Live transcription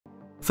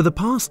For the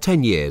past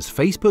 10 years,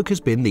 Facebook has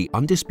been the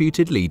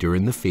undisputed leader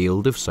in the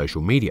field of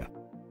social media.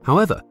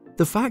 However,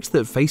 the fact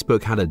that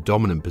Facebook had a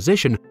dominant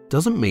position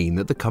doesn't mean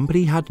that the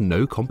company had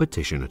no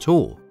competition at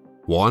all.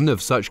 One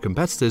of such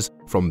competitors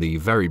from the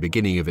very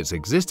beginning of its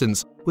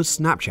existence was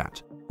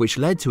Snapchat, which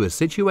led to a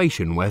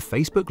situation where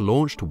Facebook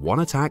launched one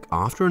attack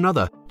after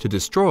another to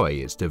destroy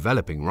its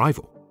developing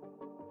rival.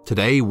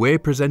 Today, we're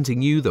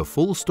presenting you the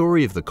full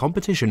story of the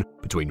competition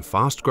between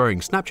fast-growing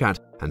Snapchat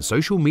and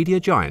social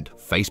media giant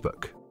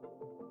Facebook.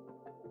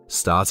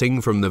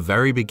 Starting from the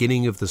very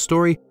beginning of the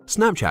story,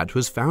 Snapchat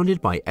was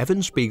founded by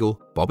Evan Spiegel,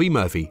 Bobby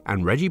Murphy,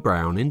 and Reggie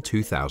Brown in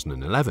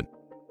 2011.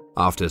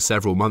 After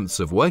several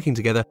months of working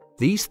together,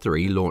 these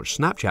three launched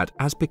Snapchat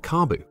as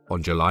Peekaboo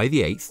on July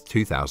 8,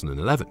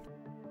 2011.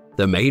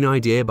 The main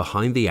idea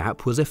behind the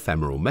app was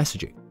ephemeral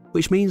messaging,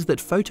 which means that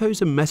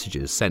photos and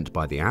messages sent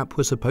by the app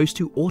were supposed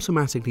to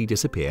automatically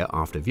disappear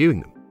after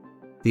viewing them.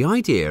 The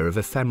idea of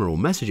ephemeral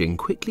messaging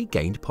quickly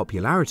gained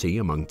popularity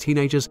among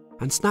teenagers,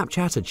 and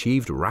Snapchat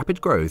achieved rapid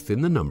growth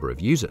in the number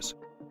of users.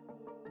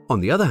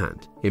 On the other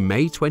hand, in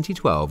May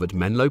 2012 at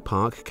Menlo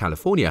Park,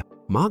 California,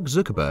 Mark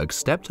Zuckerberg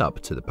stepped up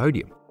to the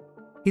podium.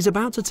 He's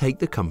about to take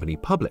the company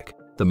public,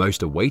 the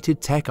most awaited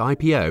tech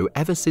IPO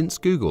ever since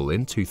Google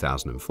in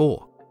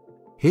 2004.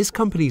 His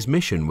company's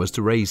mission was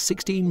to raise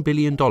 $16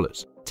 billion,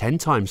 10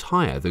 times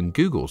higher than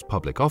Google's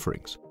public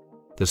offerings.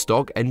 The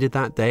stock ended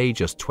that day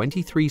just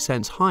 23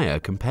 cents higher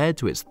compared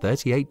to its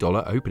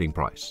 $38 opening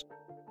price.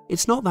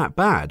 It's not that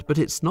bad, but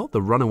it's not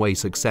the runaway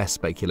success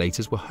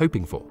speculators were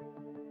hoping for.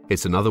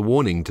 It's another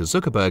warning to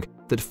Zuckerberg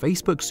that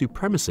Facebook's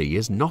supremacy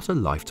is not a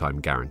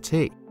lifetime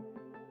guarantee.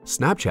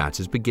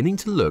 Snapchat is beginning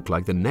to look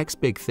like the next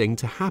big thing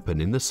to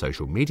happen in the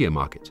social media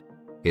market.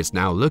 It's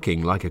now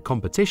looking like a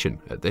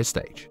competition at this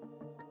stage.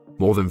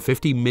 More than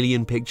 50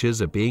 million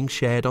pictures are being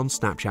shared on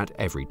Snapchat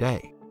every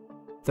day.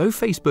 Though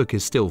Facebook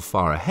is still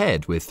far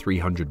ahead with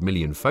 300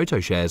 million photo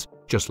shares,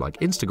 just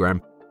like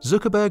Instagram,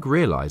 Zuckerberg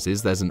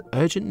realizes there's an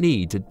urgent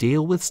need to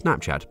deal with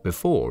Snapchat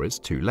before it's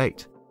too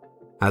late.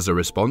 As a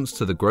response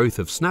to the growth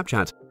of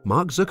Snapchat,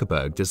 Mark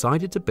Zuckerberg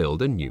decided to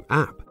build a new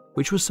app,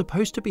 which was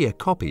supposed to be a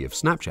copy of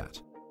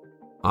Snapchat.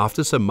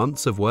 After some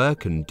months of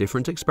work and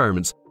different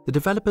experiments, the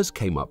developers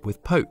came up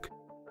with Poke.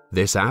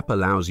 This app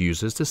allows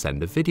users to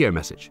send a video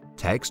message,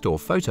 text, or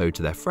photo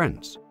to their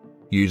friends.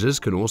 Users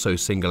can also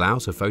single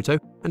out a photo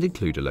and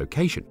include a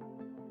location.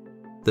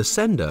 The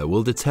sender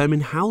will determine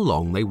how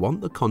long they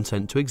want the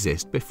content to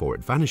exist before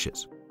it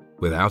vanishes.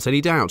 Without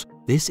any doubt,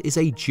 this is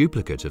a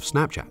duplicate of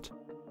Snapchat.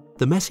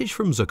 The message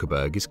from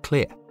Zuckerberg is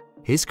clear.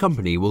 His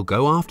company will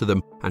go after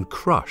them and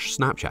crush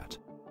Snapchat.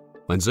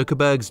 When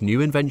Zuckerberg's new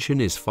invention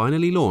is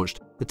finally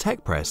launched, the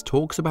tech press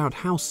talks about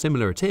how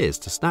similar it is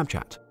to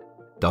Snapchat.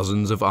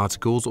 Dozens of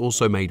articles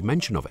also made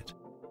mention of it.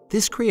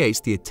 This creates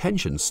the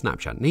attention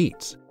Snapchat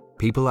needs.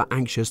 People are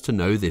anxious to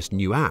know this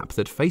new app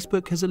that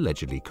Facebook has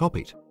allegedly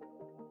copied.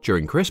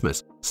 During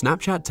Christmas,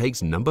 Snapchat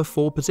takes number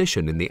 4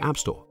 position in the App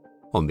Store.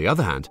 On the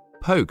other hand,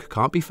 Poke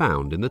can't be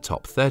found in the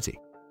top 30,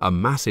 a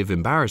massive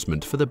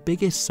embarrassment for the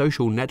biggest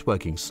social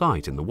networking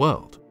site in the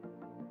world.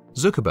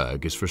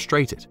 Zuckerberg is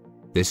frustrated.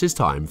 This is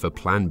time for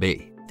Plan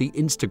B, the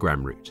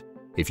Instagram route.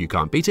 If you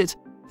can't beat it,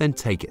 then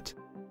take it.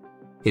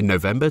 In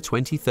November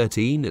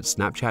 2013 at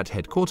Snapchat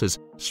headquarters,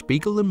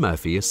 Spiegel and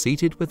Murphy are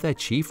seated with their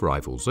chief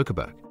rival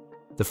Zuckerberg.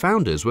 The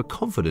founders were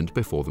confident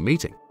before the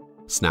meeting.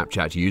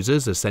 Snapchat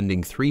users are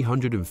sending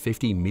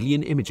 350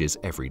 million images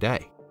every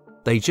day.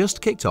 They just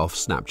kicked off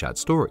Snapchat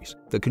Stories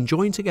that can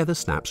join together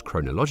snaps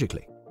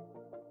chronologically.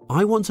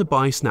 I want to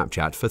buy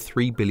Snapchat for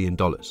 $3 billion.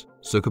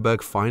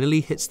 Zuckerberg finally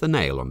hits the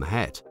nail on the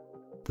head.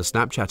 The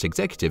Snapchat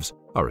executives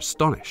are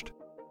astonished.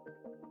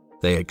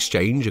 They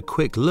exchange a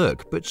quick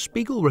look, but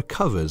Spiegel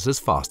recovers as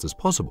fast as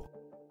possible.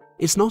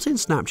 It's not in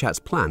Snapchat's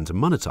plan to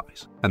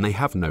monetize, and they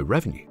have no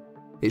revenue.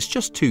 It's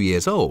just 2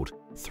 years old.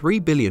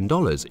 $3 billion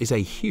is a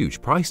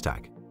huge price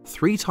tag,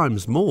 3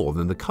 times more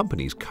than the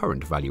company's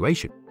current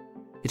valuation.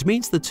 It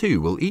means the two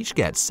will each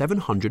get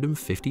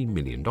 $750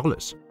 million.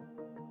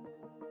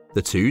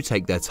 The two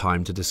take their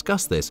time to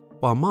discuss this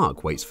while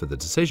Mark waits for the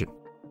decision.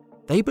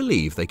 They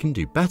believe they can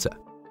do better.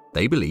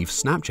 They believe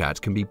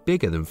Snapchat can be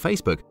bigger than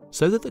Facebook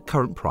so that the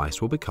current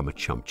price will become a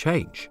chump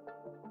change.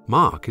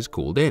 Mark is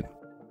called in.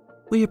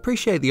 We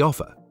appreciate the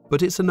offer,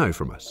 but it's a no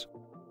from us.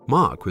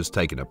 Mark was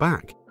taken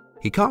aback.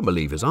 He can't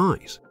believe his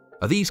eyes.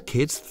 Are these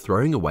kids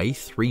throwing away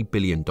 $3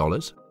 billion?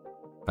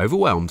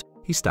 Overwhelmed,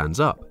 he stands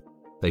up.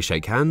 They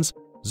shake hands.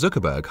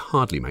 Zuckerberg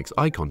hardly makes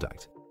eye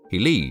contact. He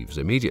leaves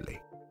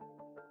immediately.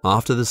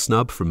 After the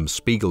snub from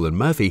Spiegel and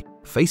Murphy,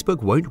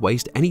 Facebook won't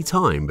waste any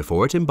time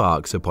before it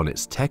embarks upon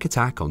its tech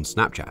attack on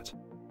Snapchat.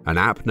 An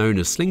app known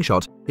as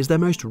Slingshot is their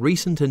most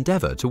recent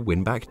endeavor to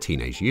win back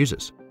teenage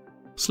users.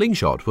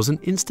 Slingshot was an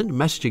instant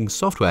messaging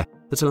software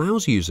that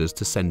allows users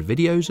to send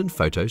videos and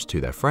photos to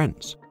their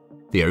friends.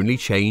 The only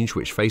change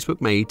which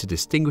Facebook made to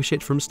distinguish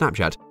it from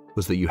Snapchat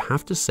was that you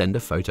have to send a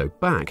photo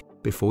back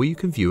before you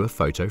can view a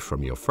photo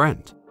from your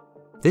friend.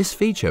 This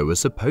feature was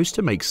supposed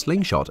to make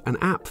Slingshot an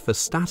app for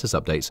status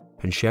updates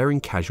and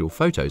sharing casual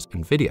photos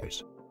and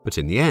videos. But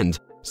in the end,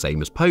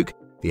 same as Poke,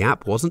 the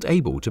app wasn't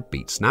able to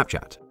beat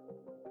Snapchat.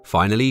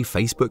 Finally,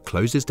 Facebook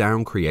closes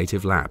down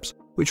Creative Labs,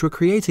 which were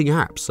creating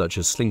apps such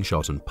as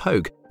Slingshot and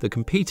Poke that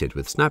competed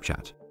with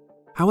Snapchat.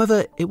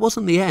 However, it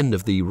wasn't the end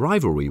of the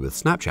rivalry with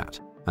Snapchat.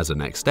 As a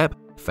next step,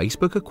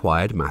 Facebook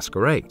acquired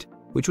Masquerade,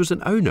 which was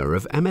an owner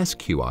of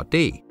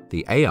MSQRD,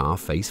 the AR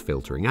face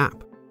filtering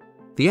app.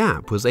 The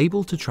app was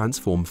able to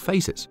transform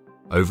faces,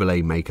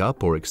 overlay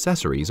makeup or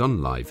accessories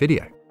on live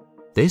video.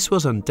 This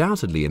was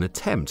undoubtedly an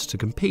attempt to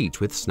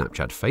compete with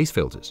Snapchat face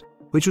filters,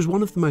 which was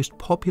one of the most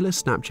popular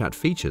Snapchat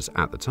features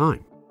at the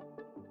time.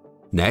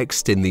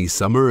 Next, in the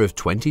summer of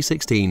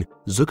 2016,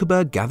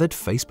 Zuckerberg gathered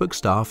Facebook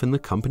staff in the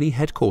company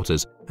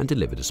headquarters and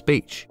delivered a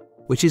speech,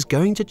 which is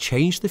going to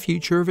change the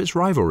future of its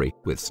rivalry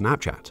with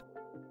Snapchat.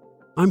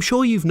 I'm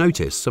sure you've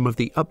noticed some of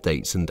the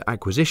updates and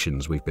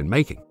acquisitions we've been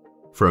making,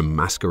 from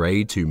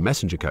Masquerade to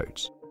Messenger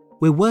codes.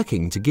 We're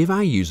working to give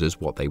our users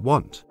what they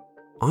want.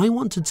 I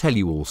want to tell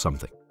you all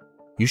something.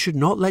 You should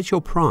not let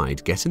your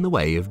pride get in the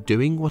way of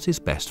doing what is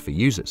best for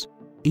users,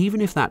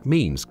 even if that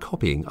means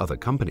copying other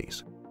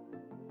companies.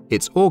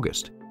 It's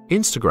August.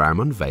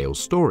 Instagram unveils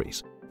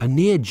Stories, a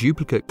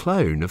near-duplicate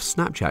clone of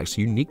Snapchat's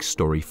unique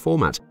story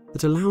format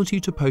that allows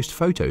you to post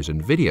photos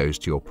and videos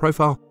to your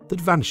profile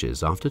that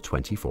vanishes after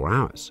 24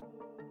 hours.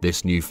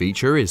 This new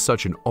feature is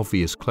such an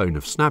obvious clone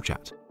of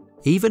Snapchat.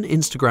 Even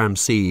Instagram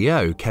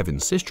CEO Kevin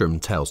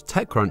Systrom tells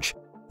TechCrunch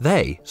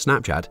they,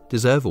 Snapchat,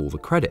 deserve all the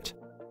credit.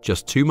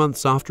 Just 2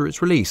 months after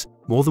its release,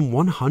 more than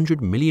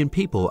 100 million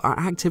people are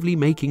actively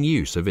making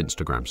use of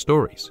Instagram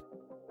Stories.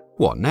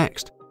 What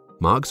next?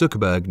 Mark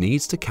Zuckerberg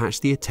needs to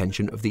catch the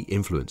attention of the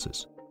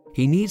influencers.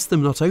 He needs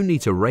them not only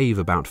to rave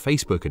about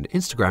Facebook and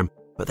Instagram,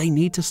 but they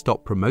need to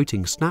stop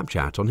promoting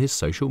Snapchat on his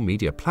social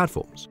media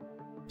platforms.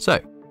 So,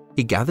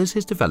 he gathers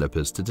his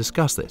developers to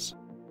discuss this.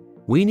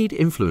 We need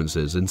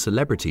influencers and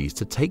celebrities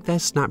to take their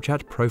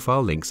Snapchat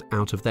profile links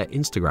out of their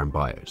Instagram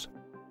bios.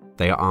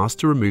 They are asked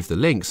to remove the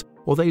links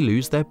or they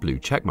lose their blue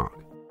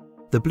checkmark.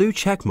 The blue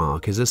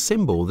checkmark is a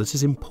symbol that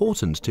is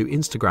important to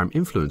Instagram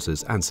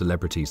influencers and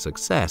celebrities'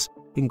 success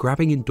in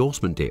grabbing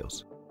endorsement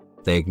deals.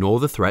 They ignore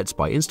the threats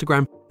by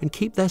Instagram and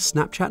keep their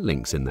Snapchat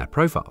links in their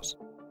profiles.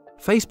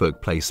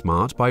 Facebook plays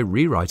smart by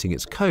rewriting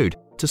its code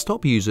to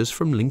stop users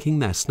from linking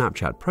their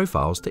Snapchat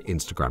profiles to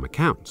Instagram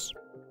accounts.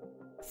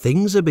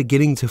 Things are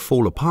beginning to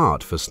fall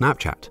apart for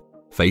Snapchat.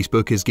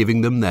 Facebook is giving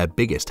them their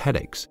biggest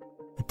headaches.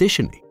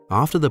 Additionally,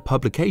 after the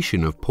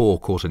publication of poor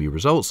quarterly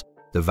results,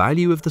 the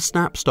value of the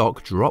Snap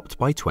stock dropped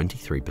by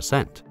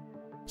 23%.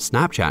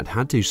 Snapchat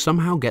had to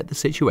somehow get the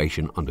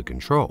situation under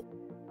control.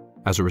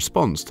 As a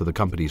response to the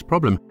company's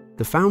problem,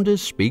 the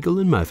founders Spiegel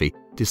and Murphy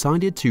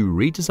decided to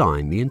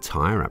redesign the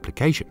entire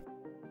application.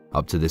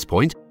 Up to this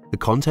point, the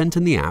content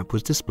in the app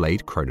was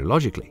displayed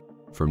chronologically.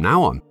 From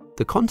now on,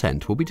 the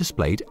content will be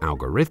displayed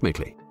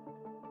algorithmically.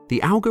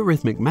 The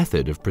algorithmic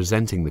method of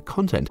presenting the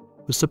content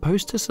was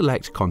supposed to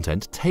select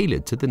content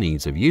tailored to the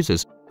needs of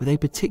users with a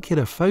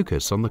particular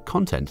focus on the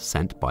content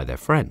sent by their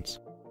friends.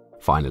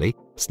 Finally,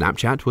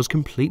 Snapchat was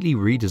completely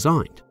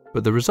redesigned,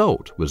 but the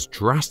result was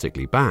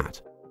drastically bad.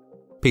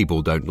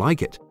 People don't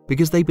like it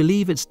because they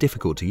believe it's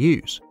difficult to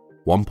use.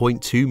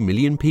 1.2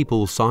 million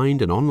people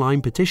signed an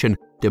online petition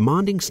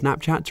demanding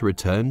Snapchat to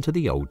return to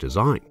the old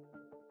design.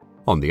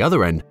 On the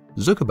other end,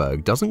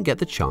 Zuckerberg doesn't get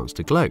the chance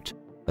to gloat,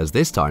 as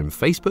this time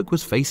Facebook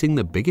was facing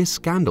the biggest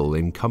scandal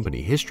in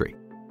company history.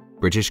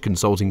 British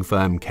consulting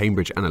firm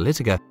Cambridge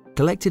Analytica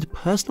collected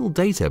personal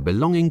data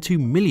belonging to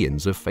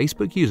millions of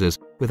Facebook users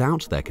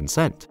without their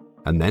consent,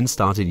 and then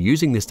started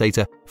using this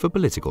data for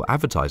political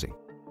advertising.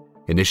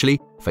 Initially,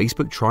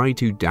 Facebook tried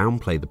to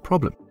downplay the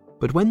problem,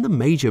 but when the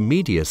major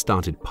media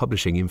started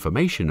publishing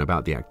information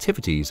about the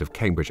activities of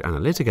Cambridge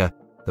Analytica,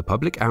 the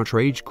public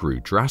outrage grew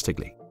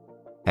drastically.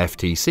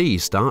 FTC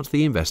starts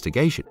the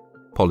investigation.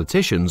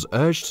 Politicians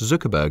urged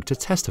Zuckerberg to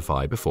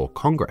testify before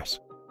Congress,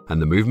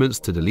 and the movements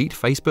to delete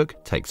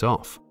Facebook takes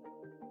off.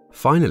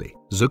 Finally,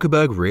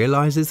 Zuckerberg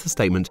realizes the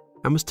statement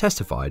and was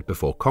testified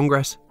before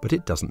Congress, but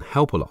it doesn't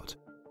help a lot.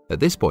 At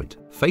this point,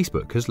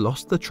 Facebook has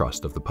lost the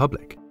trust of the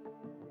public.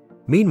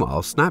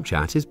 Meanwhile,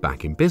 Snapchat is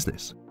back in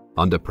business.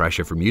 Under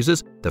pressure from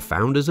users, the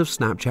founders of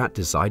Snapchat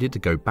decided to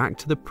go back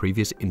to the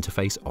previous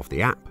interface of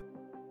the app.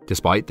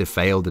 Despite the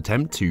failed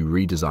attempt to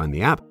redesign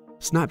the app,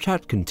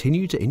 Snapchat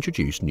continued to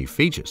introduce new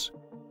features.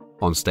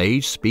 On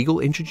stage, Spiegel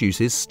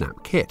introduces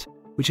SnapKit,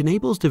 which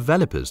enables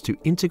developers to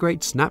integrate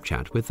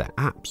Snapchat with their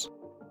apps.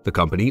 The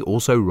company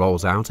also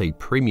rolls out a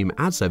premium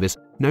ad service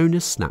known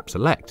as Snap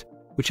Select,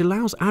 which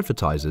allows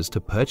advertisers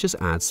to purchase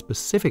ads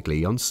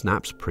specifically on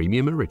Snap's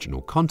premium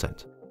original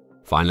content.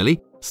 Finally,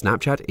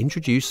 Snapchat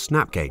introduced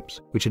Snap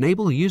Games, which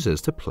enable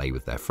users to play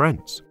with their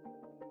friends.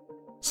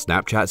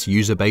 Snapchat's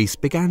user base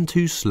began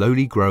to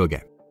slowly grow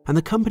again, and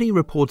the company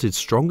reported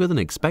stronger than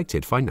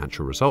expected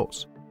financial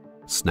results.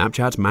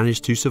 Snapchat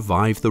managed to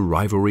survive the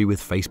rivalry with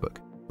Facebook,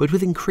 but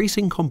with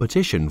increasing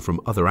competition from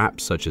other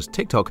apps such as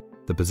TikTok,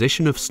 the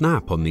position of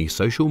Snap on the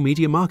social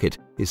media market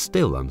is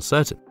still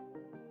uncertain.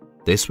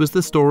 This was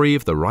the story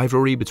of the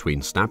rivalry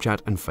between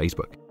Snapchat and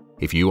Facebook.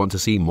 If you want to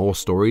see more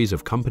stories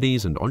of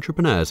companies and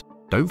entrepreneurs,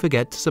 don't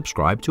forget to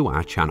subscribe to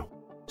our channel,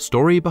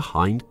 Story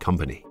Behind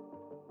Company.